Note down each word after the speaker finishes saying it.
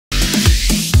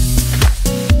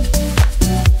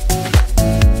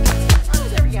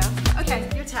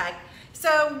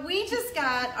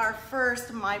our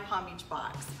first My Palm Beach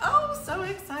box. Oh, so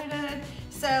excited.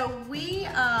 So we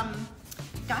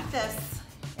got this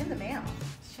in the mail.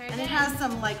 Sure and did. It has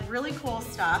some like really cool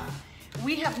stuff.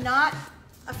 We have not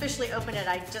officially opened it.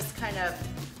 I just kind of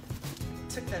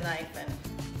took the knife and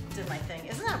did my thing.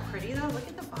 Isn't that pretty though? Look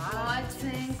at the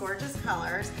boxing, gorgeous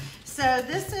colors. So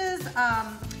this is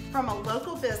from a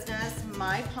local business,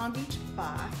 My Palm Beach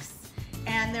Box.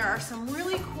 And there are some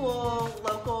really cool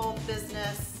local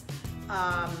business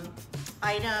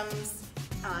items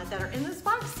that are in this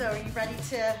box. So are you ready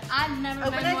to I've never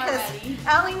open been it? more ready.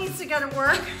 Allie needs to go to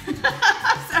work.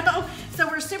 so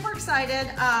we're super excited.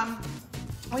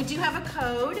 We do have a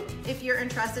code if you're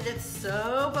interested. It's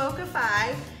So Boca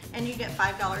 5, and you get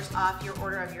 $5 off your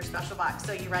order of your special box.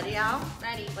 So you ready, Al?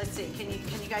 Ready. Let's see. Can you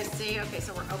guys see? Okay,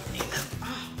 so we're opening this.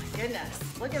 Oh my goodness!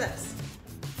 Look at this.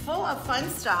 Full of fun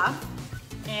stuff.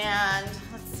 And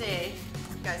let's see.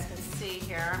 If you guys can see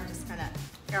here. I'm just gonna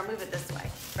I'll move it this way.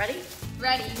 Ready?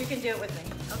 Ready. You can do it with me.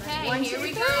 Okay. One, here two,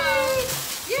 we three. go.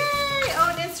 Yay!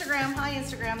 Oh, and Instagram. Hi,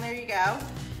 Instagram. There you go.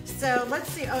 So let's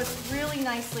see. Oh, it's really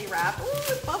nicely wrapped. Ooh,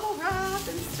 with bubble wrap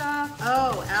and stuff.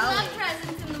 Oh, I Allie. love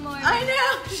presents in the morning. I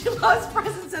know. She loves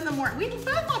presents in the morning. We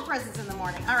both love presents in the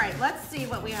morning. All right, let's see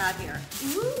what we have here.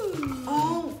 Ooh.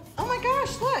 Oh my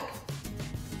gosh, look.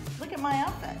 Look at my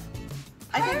outfit.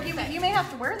 I think Perfect. you may have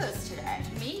to wear this today.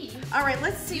 Me. All right,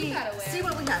 let's see. You gotta wear See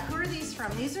what we have. Who are these from?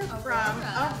 These are Aurorah.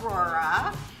 from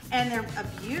Aurorah, and they're a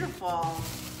beautiful,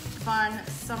 fun,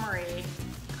 summery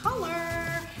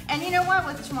color. And you know what?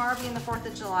 With tomorrow being the 4th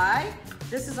of July,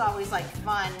 this is always like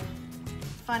fun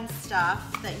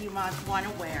stuff that you might want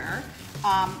to wear.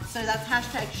 So that's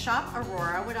hashtag Shop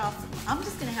Aurorah. What else? I'm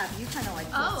just gonna have you kind of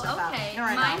like pull stuff out. Okay. All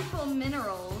right, Mindful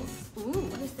Minerals. Ooh.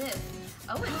 What is this?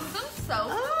 Oh, it's some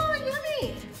soap. Oh,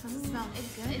 yummy. Doesn't smell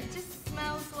good. It just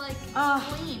smells like Oh.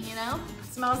 clean, you know?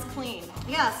 Smells clean.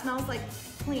 Yeah, it smells like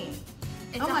clean.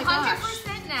 It's Oh my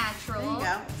 100% natural. There you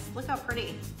go. Look how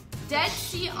pretty. Dead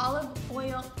Sea Olive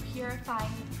Oil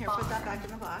Purifying Here, Bar. put that back in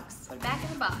the box. Put it back in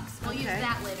the box. We'll use Okay.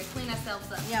 that later. Clean ourselves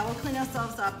up. Yeah, we'll clean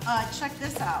ourselves up. Check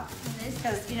this out. What is it?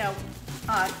 Because, you know,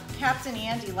 Captain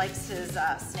Andy likes his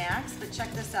snacks, but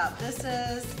check this out. This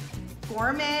is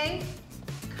Gourmet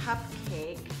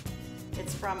Cupcake.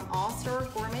 It's from Allstar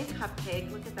Gourmet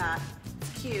Cupcake. Look at that.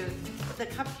 It's cute. The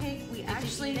cupcake, we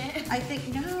actually, eat it? I think,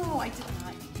 no, I did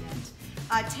not eat it.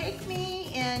 Take me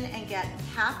in and get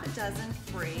half a dozen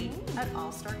free at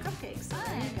Allstar Cupcakes. So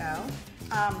there you go.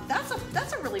 That's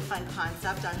a really fun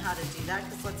concept on how to do that,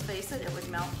 because let's face it, it would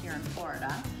melt here in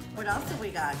Florida. What else have we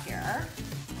got here?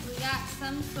 We got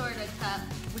some sort of cup.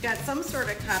 We got some sort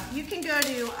of cup. You can go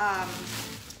to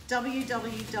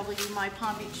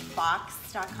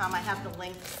www.mypalmbeachbox.com. I have the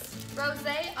links.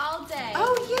 Rosé all day.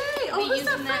 Oh, yay! Oh, We'll be who's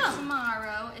that using that from?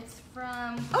 tomorrow. It's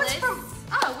from Bliss. Oh, it's from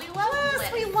Oh, we love Bliss.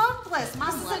 Bliss. We love Bliss. Mom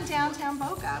This is in loves downtown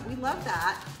Boca. We love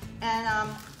that. And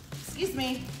excuse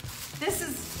me, this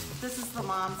is the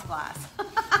mom's glass.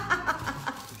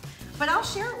 But I'll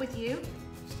share it with you.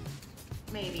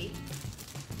 Maybe.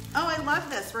 Oh, I love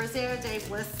this. Rosé Day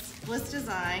Bliss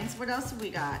Designs. What else have we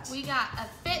got? We got a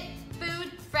Fit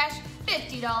Food Fresh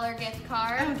 $50 gift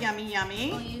card. Oh, yummy,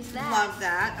 yummy. We'll use that. Love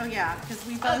that. Oh, yeah, because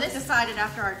we both decided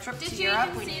after our trip Did to you Europe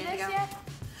even we see needed this to go. yet?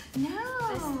 No.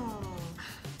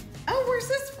 Oh, where's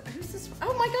this? Who's this?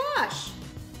 Oh my gosh.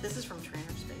 This is from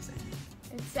Trainerspace, I think.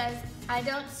 It says, I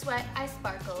don't sweat, I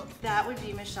sparkle. That would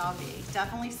be Michelle B.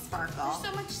 Definitely sparkle. There's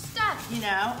so much stuff. You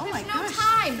know? Oh my There's no gosh.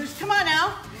 time. Come on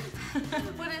now.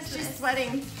 What is She's this?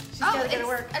 sweating. She's gotta go to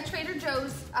work. It's a Trader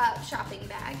Joe's shopping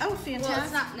bag. Oh, fantastic. Well,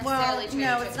 it's not necessarily Trader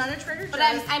no, Joe's. it's not a Trader Joe's. But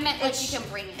I meant like you can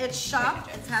bring it. It's shop.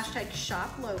 It's hashtag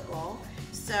shop local.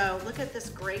 So look at this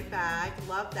great bag.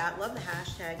 Love that. Love the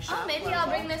hashtag shop Oh, maybe local. I'll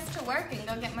bring this to work and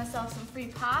go get myself some free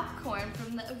popcorn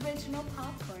from the original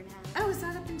popcorn house. Oh, is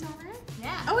that up in Delray?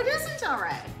 Yeah. Oh, it is in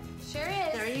Delray. Sure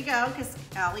is. There you go, because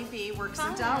Allie B works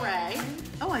in Delray.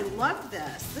 Oh, I love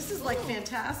this. This is like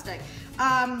fantastic.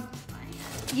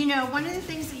 You know, one of the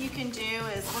things that you can do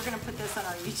is we're going to put this on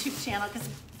our YouTube channel because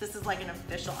this is like an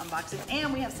official unboxing.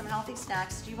 And we have some healthy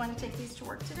snacks. Do you want to take these to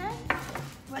work today?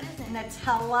 What is it?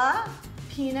 Nutella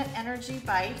Peanut Energy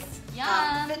Bites.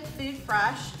 Yum. Fit Food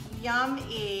Fresh.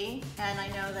 Yum-y. And I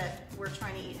know that we're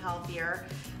trying to eat healthier,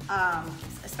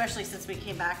 especially since we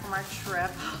came back from our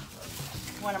trip.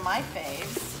 One of my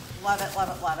faves. Love it,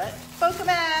 love it, love it. Boca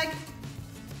Mag.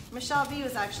 Michelle B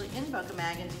was actually in Boca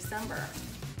Mag in December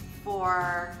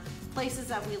for places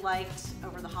that we liked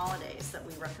over the holidays that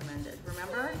we recommended.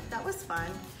 Remember? That was fun.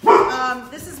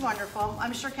 This is wonderful.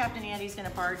 I'm sure Captain Andy's gonna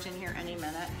barge in here any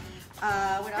minute.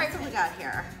 What else have we got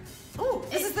here? Oh,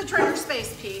 this is the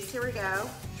Trainerspace piece. Here we go.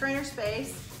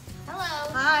 Trainerspace.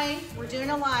 Hello. Hi, we're doing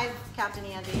a live, Captain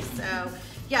Andy. So,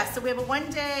 yeah, so we have a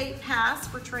 1-day pass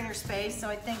for Trainerspace. So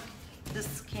I think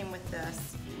this came with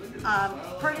this.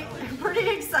 Pretty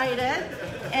excited.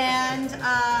 And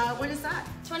what is that?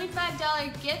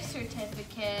 $25 gift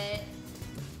certificate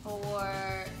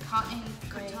for Coton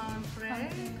Frais. Coton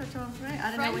Frais? Coton Frais?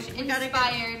 I don't French know. We gotta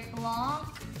inspired Blanc.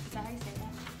 Is that how you say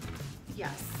that?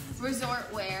 Yes.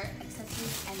 Resort wear,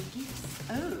 accessories, and gifts.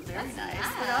 Oh, very That's nice. nice.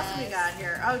 What else we got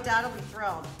here? Oh, Dad will be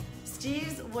thrilled.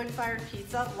 Steve's wood-fired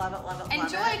pizza. Love it, love it, love it.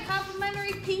 Enjoy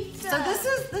complimentary pizza. So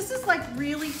this is like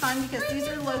really fun because these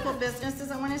are local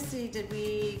businesses. I want to see, did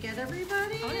we get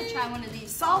everybody? I want to try one of these.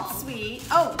 Salt Sweet.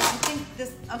 Oh, I think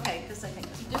this, okay, this I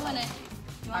think is You're doing it.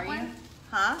 You want Are one? you?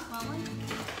 Huh? Want one?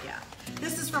 Yeah.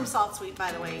 This is from Salt Sweet,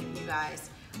 by the way, you guys.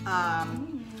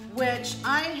 Which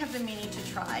I have been meaning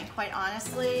to try. Quite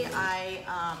honestly,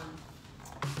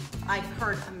 I've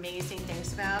heard amazing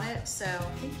things about it, so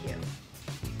thank you.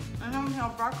 I haven't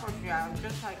had breakfast yet, I'm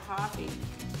just had coffee.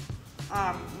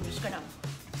 I'm just gonna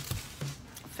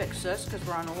fix this because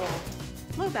we're on a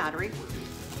low battery.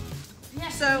 Yeah,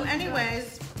 So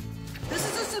anyways, this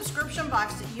is a subscription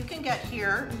box that you can get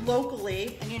here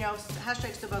locally, and you know,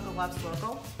 hashtag Boca loves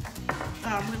local.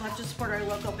 We love to support our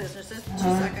local businesses. 2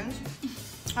 seconds.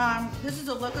 This is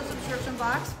a local subscription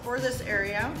box for this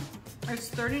area. It's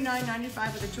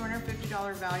 $39.95 with a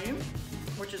 $250 value,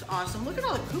 which is awesome. Look at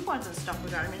all the coupons and stuff we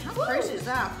got. I mean, how crazy is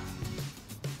that?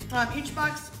 Each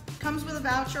box comes with a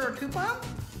voucher or coupon,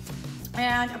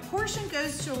 and a portion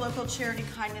goes to a local charity.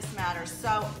 Kindness Matters.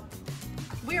 So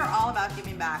we are all about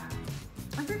giving back.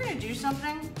 If you're gonna do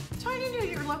something, try to do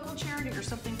your local charity or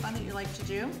something fun that you like to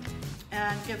do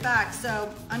and give back.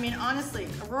 So, I mean, honestly,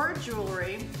 Aurorah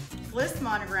Jewelry, Bliss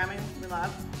Monogramming, we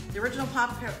love, the original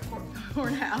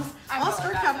Popcorn House,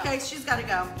 Allstar Cupcakes, she's gotta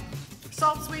go,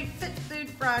 Salt Sweet, Fit Food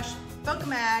Fresh, Boca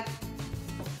Mag,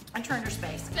 and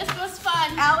Trainerspace. This was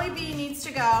fun. Allie B needs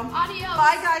to go. Adios.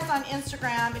 Bye guys on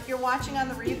Instagram. If you're watching on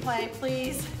the replay,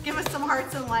 please give us some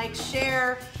hearts and likes,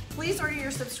 share. Please order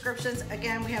your subscriptions.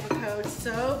 Again, we have a code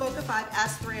SOBOCA5,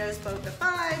 S3Os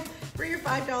BOCA5 for your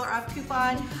 $5 off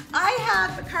coupon. I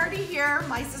have Bacardi here,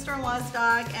 my sister-in-law's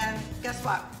dog, and guess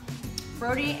what?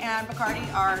 Brody and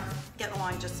Bacardi are getting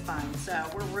along just fine. So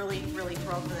we're really, really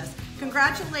thrilled for this.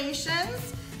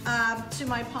 Congratulations to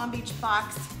my Palm Beach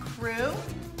Box crew.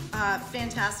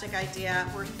 Fantastic idea.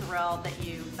 We're thrilled that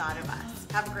you thought of us.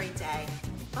 Have a great day.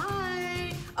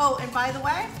 Bye. Oh, and by the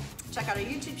way, check out our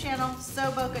YouTube channel,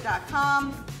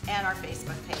 SoBoca.com, and our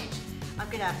Facebook page. I'm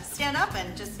gonna stand up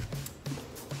and just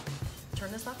turn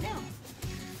this off now.